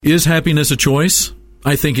Is happiness a choice?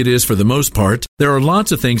 I think it is for the most part. There are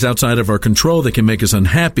lots of things outside of our control that can make us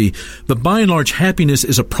unhappy, but by and large, happiness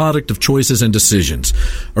is a product of choices and decisions.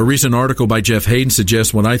 A recent article by Jeff Hayden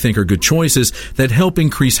suggests what I think are good choices that help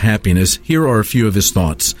increase happiness. Here are a few of his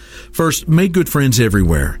thoughts. First, make good friends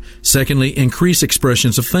everywhere. Secondly, increase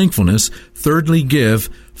expressions of thankfulness. Thirdly, give.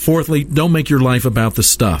 Fourthly, don't make your life about the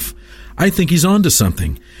stuff. I think he's onto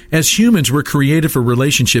something. As humans, we're created for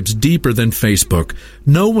relationships deeper than Facebook.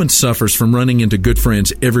 No one suffers from running into good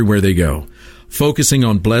friends everywhere they go. Focusing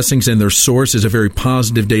on blessings and their source is a very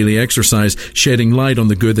positive daily exercise, shedding light on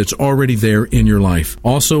the good that's already there in your life.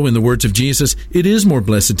 Also, in the words of Jesus, it is more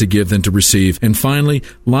blessed to give than to receive. And finally,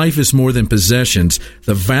 life is more than possessions.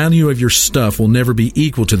 The value of your stuff will never be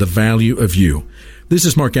equal to the value of you. This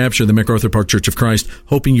is Mark Absher, the MacArthur Park Church of Christ,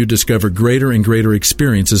 hoping you discover greater and greater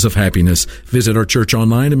experiences of happiness. Visit our church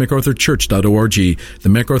online at macarthurchurch.org. The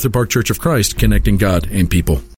MacArthur Park Church of Christ, connecting God and people.